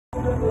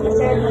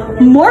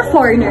More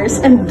foreigners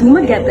and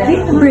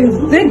Dumaguete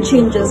bring big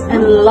changes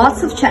and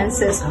lots of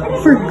chances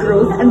for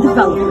growth and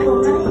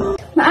development.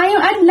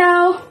 Maayong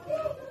adlaw!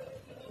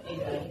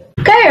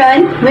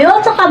 Karon, we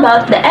will talk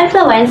about the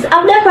influence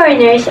of the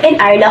foreigners in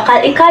our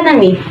local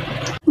economy.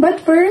 But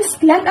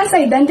first, let us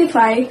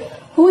identify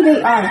who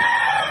they are.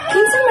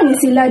 Kinsa man ni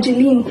sila,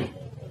 Jelyn?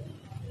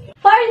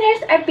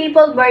 Foreigners are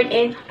people born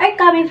in or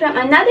coming from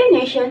another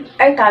nation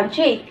or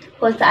country.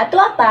 Kung sa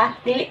atwa pa,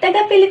 dili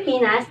taga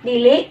Pilipinas,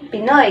 dili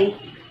Pinoy.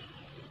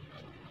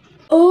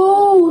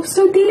 Oh,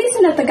 so dili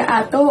sila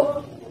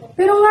taga-ato.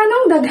 Pero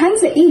nganong daghan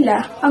sa ila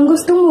ang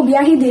gustong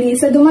mobiyahe diri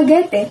sa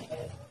Dumaguete?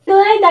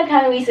 Duhay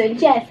daghang reason,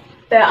 Jess.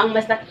 Pero ang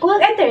mas nakuhang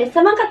interest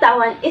sa mga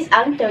katawan is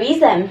ang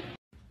tourism.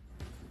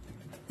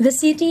 The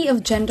city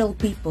of gentle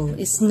people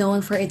is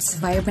known for its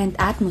vibrant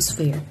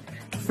atmosphere,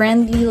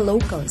 friendly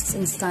locals,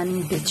 and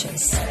stunning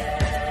beaches.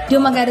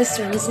 Dumaguete's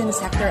tourism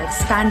sector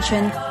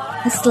expansion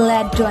has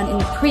led to an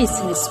increase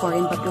in its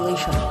foreign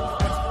population,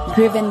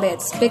 driven by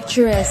its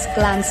picturesque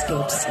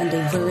landscapes and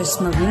diverse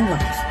marine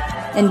life,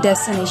 and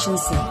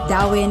destinations like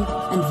Darwin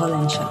and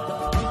Valencia,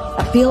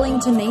 appealing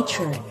to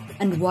nature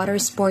and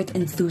water sport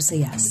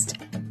enthusiasts.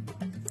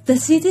 The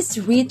city's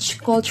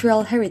rich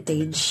cultural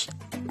heritage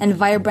and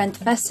vibrant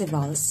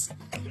festivals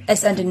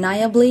is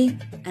undeniably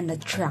an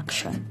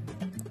attraction.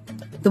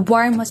 The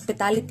warm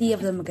hospitality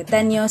of the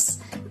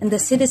Dumagueteños and the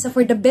city's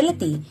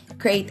affordability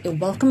create a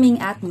welcoming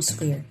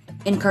atmosphere,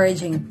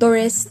 encouraging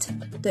tourists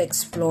to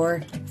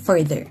explore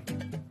further.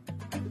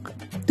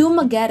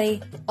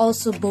 Dumaguete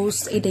also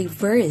boasts a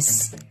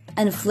diverse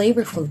and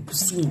flavorful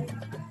cuisine,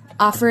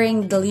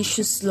 offering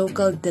delicious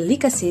local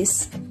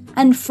delicacies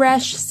and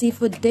fresh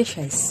seafood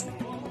dishes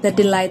that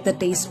delight the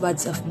taste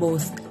buds of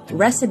both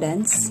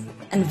residents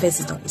and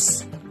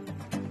visitors.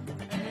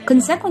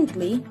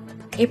 Consequently,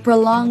 a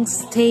prolonged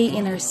stay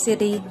in our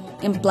city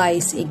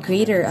implies a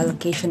greater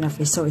allocation of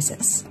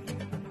resources.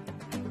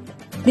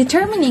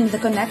 Determining the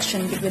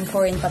connection between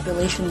foreign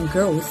population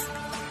growth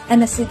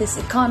and a city's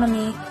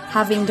economy,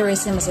 having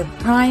tourism as a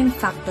prime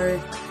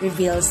factor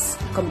reveals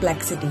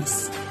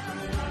complexities.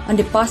 On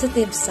the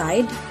positive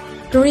side,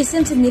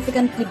 tourism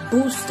significantly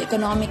boosts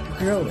economic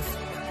growth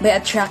by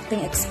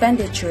attracting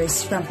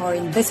expenditures from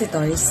foreign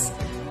visitors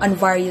on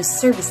various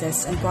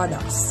services and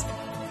products.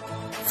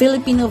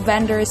 Filipino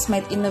vendors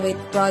might innovate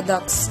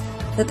products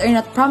that are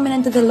not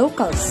prominent to the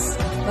locals,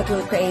 but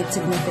will create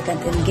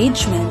significant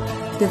engagement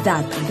to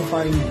that of the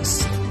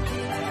foreigners.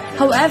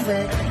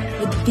 However,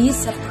 with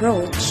this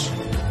approach,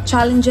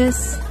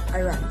 challenges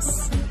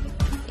arise.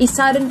 A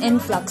sudden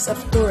influx of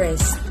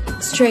tourists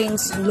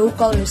strains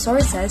local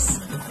resources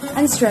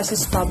and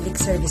stresses public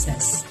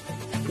services,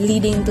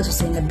 leading to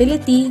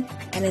sustainability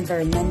and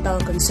environmental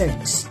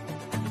concerns.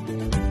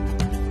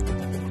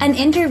 An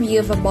interview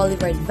of a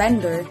boulevard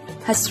vendor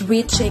has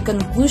reached a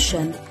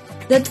conclusion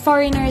that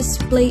foreigners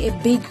play a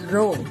big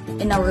role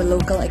in our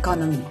local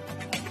economy.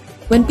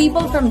 When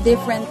people from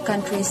different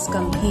countries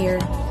come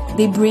here,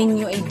 they bring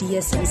new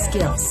ideas and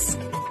skills.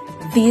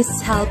 This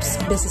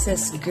helps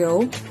businesses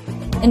grow,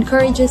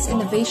 encourages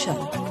innovation,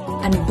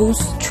 and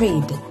boosts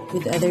trade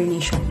with other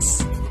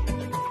nations.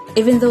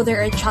 Even though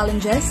there are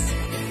challenges,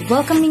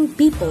 welcoming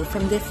people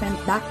from different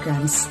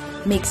backgrounds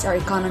makes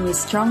our economy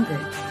stronger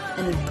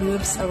and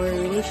improves our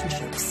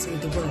relationships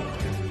with the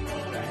world.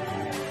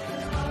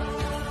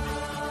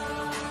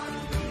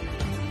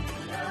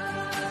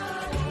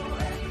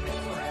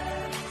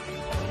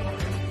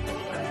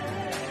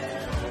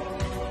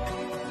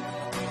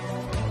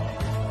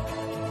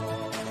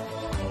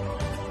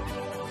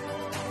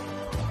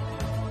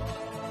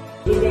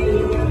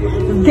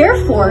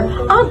 Therefore,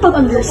 ang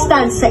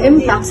pag-understand sa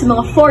impact sa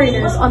mga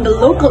foreigners on the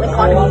local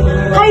economy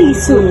highly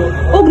sugod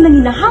og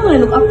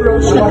nanginahanglan ng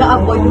approach na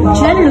ka-avoid ng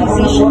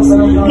generalizations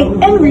kay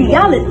in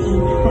reality,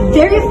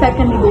 their effect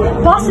can be both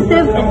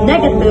positive and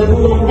negative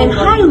and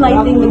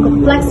highlighting the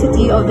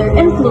complexity of their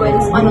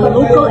influence on the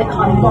local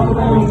economy.